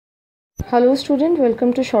Hello student,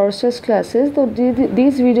 welcome to Shortest classes. So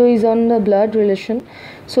this video is on the blood relation.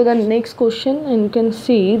 So the next question, and you can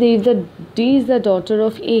see D is the daughter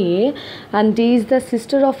of A and D is the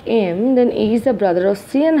sister of M, then A is the brother of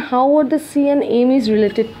C, and how are the C and M is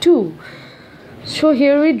related to. So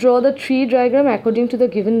here we draw the tree diagram according to the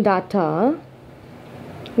given data,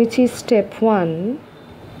 which is step 1.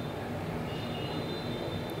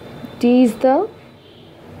 D is the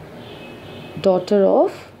daughter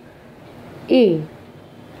of A.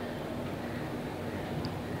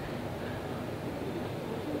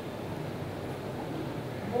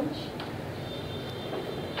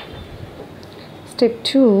 Step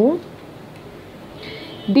 2.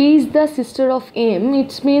 D is the sister of M.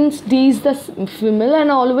 It means D is the female,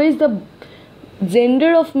 and always the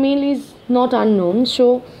gender of male is not unknown.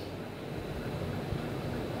 So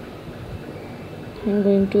I'm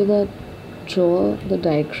going to draw the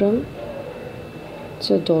diagram. It's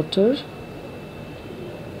a daughter.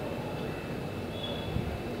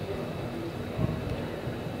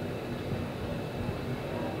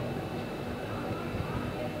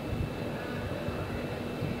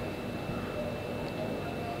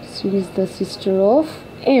 She is the sister of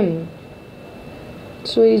M.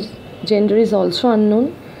 So his gender is also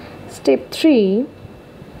unknown. Step 3.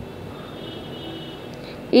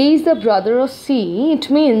 A is the brother of C.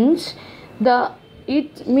 It means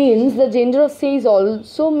the gender of C is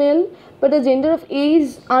also male, but the gender of A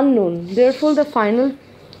is unknown. Therefore, the final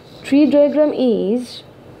tree diagram is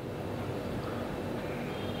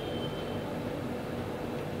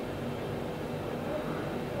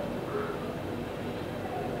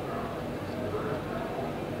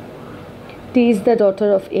D is the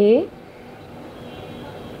daughter of A,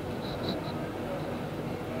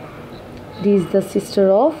 D is the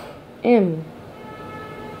sister of M,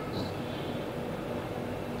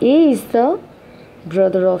 A is the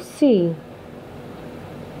brother of C.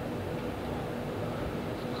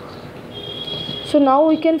 So now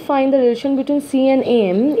we can find the relation between C and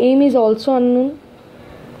M. M is also unknown,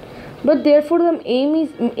 but therefore the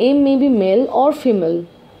M may be male or female.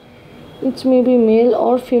 It may be male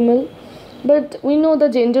or female, but we know the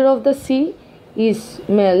gender of the C is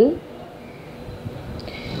male.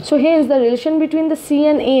 So hence the relation between the C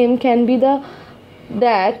and M can be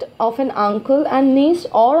that of an uncle and niece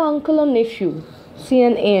or uncle or nephew. C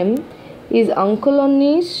and M is uncle or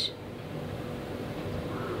niece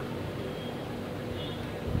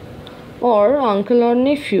or uncle or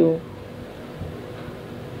nephew.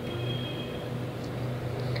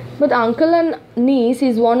 But uncle and niece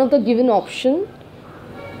is one of the given option.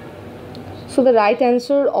 So the right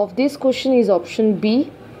answer of this question is option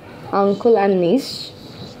B, uncle and niece.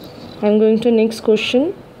 I am going to next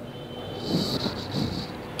question.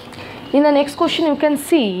 In the next question you can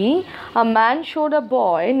see a man showed a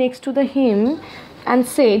boy next to him and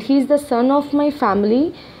said, he is the son of my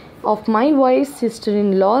family, of my wife's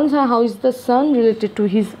sister-in-law. And how is the son related to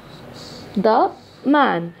the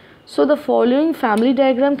man? So the following family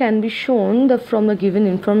diagram can be shown from the given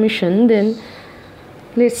information. Then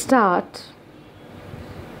let's start.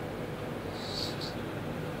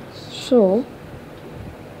 So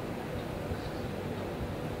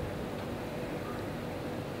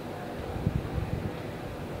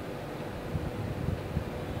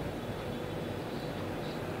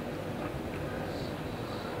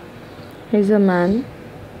here's a man,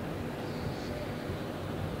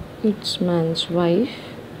 it's man's wife.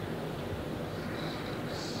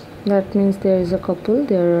 That means there is a couple,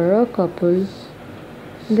 there are a couple.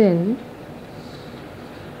 Then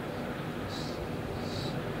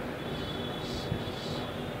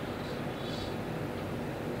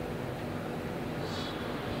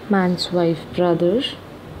man's wife brother,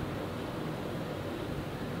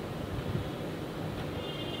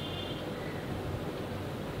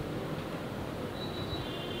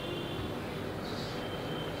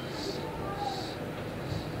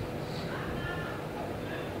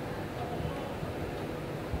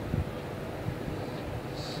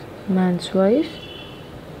 man's wife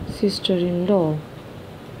sister-in-law.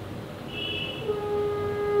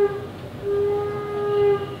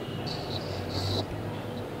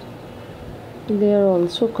 They are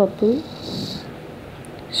also couple.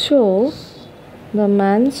 So the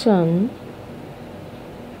man's son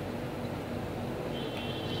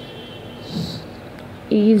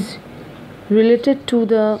is related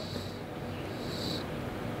to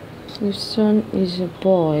if son is a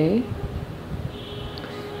boy,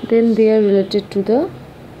 then they are related to the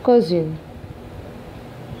cousin.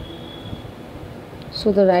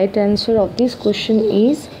 So the right answer of this question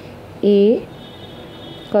is A,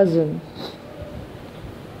 cousin.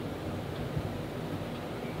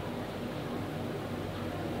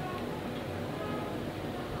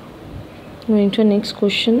 Moving to next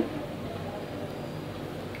question.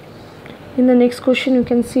 In the next question you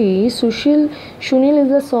can see Shunil is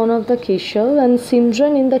the son of the Keshav, and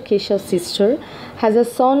Simran is the Keshav's sister, has a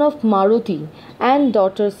son of Maruti and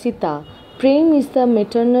daughter Sita. Prem is the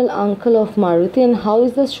maternal uncle of Maruti, and how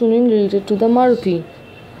is the Shunil related to the Maruti?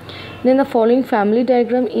 Then the following family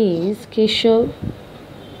diagram is Keshav,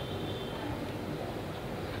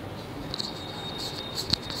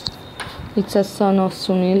 it's a son of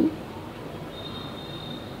Sunil,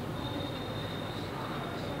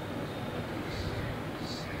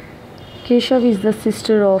 Keshav is the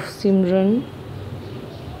sister of Simran,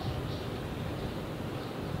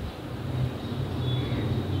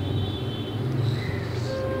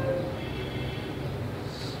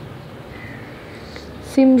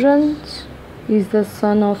 Simran is the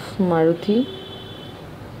son of Maruti,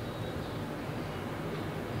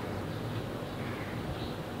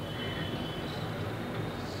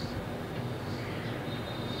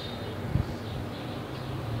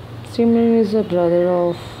 Simran is a brother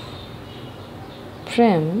of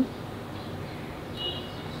Prem,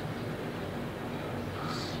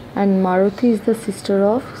 and Maruti is the sister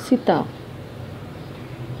of Sita.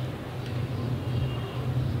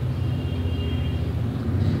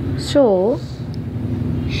 So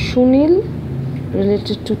Shunil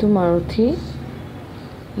related to the Maruti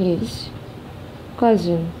is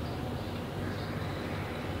cousin.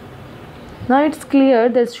 Now it's clear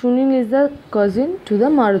that Shunil is the cousin to the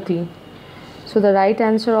Maruti. So the right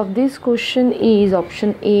answer of this question is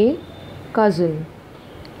option A, cousin.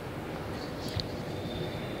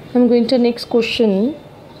 I'm going to next question.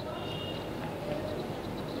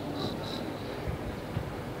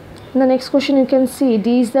 In the next question you can see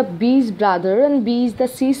D is the B's brother and B is the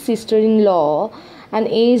C's sister-in-law and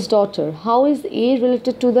A is daughter. How is A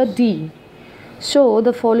related to the D? So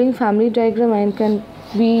the following family diagram can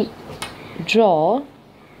we draw.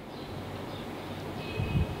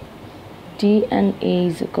 D and A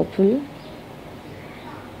is a couple.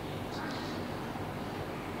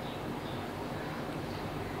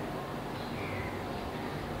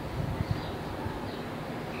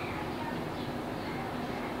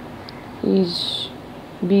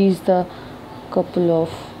 B is the couple of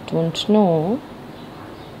don't know.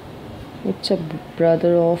 It's a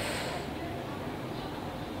brother of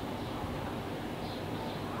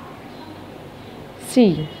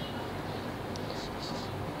C.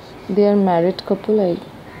 They are married couple.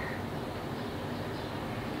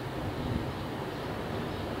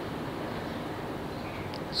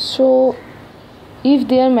 So if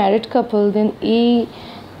they are married couple, then A,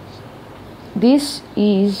 this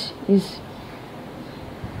is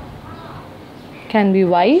can be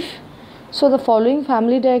wife. So the following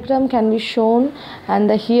family diagram can be shown, and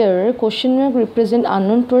the here question mark represent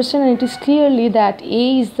unknown person, and it is clearly that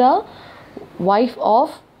A is the wife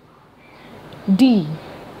of D.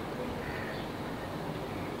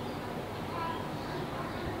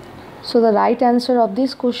 So the right answer of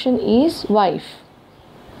this question is wife.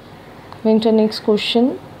 Going to the next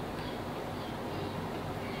question.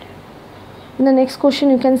 In the next question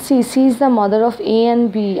you can see C is the mother of A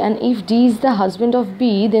and B, and if D is the husband of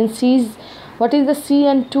B, then C is, what is the C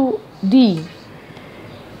and to D?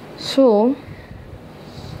 So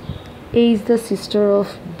A is the sister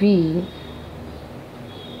of B,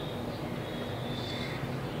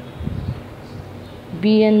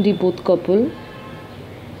 B and D both couple.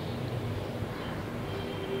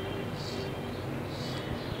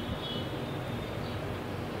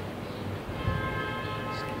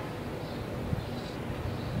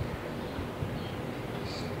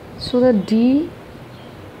 So the D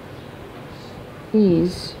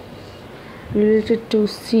is related to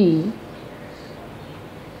C.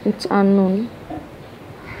 It's unknown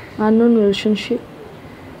relationship.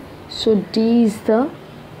 So D is the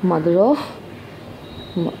mother-in-law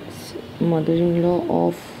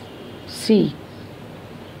of C.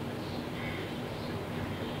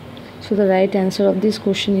 So the right answer of this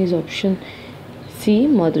question is option C,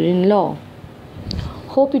 mother-in-law.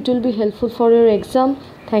 Hope it will be helpful for your exam.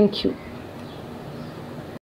 Thank you.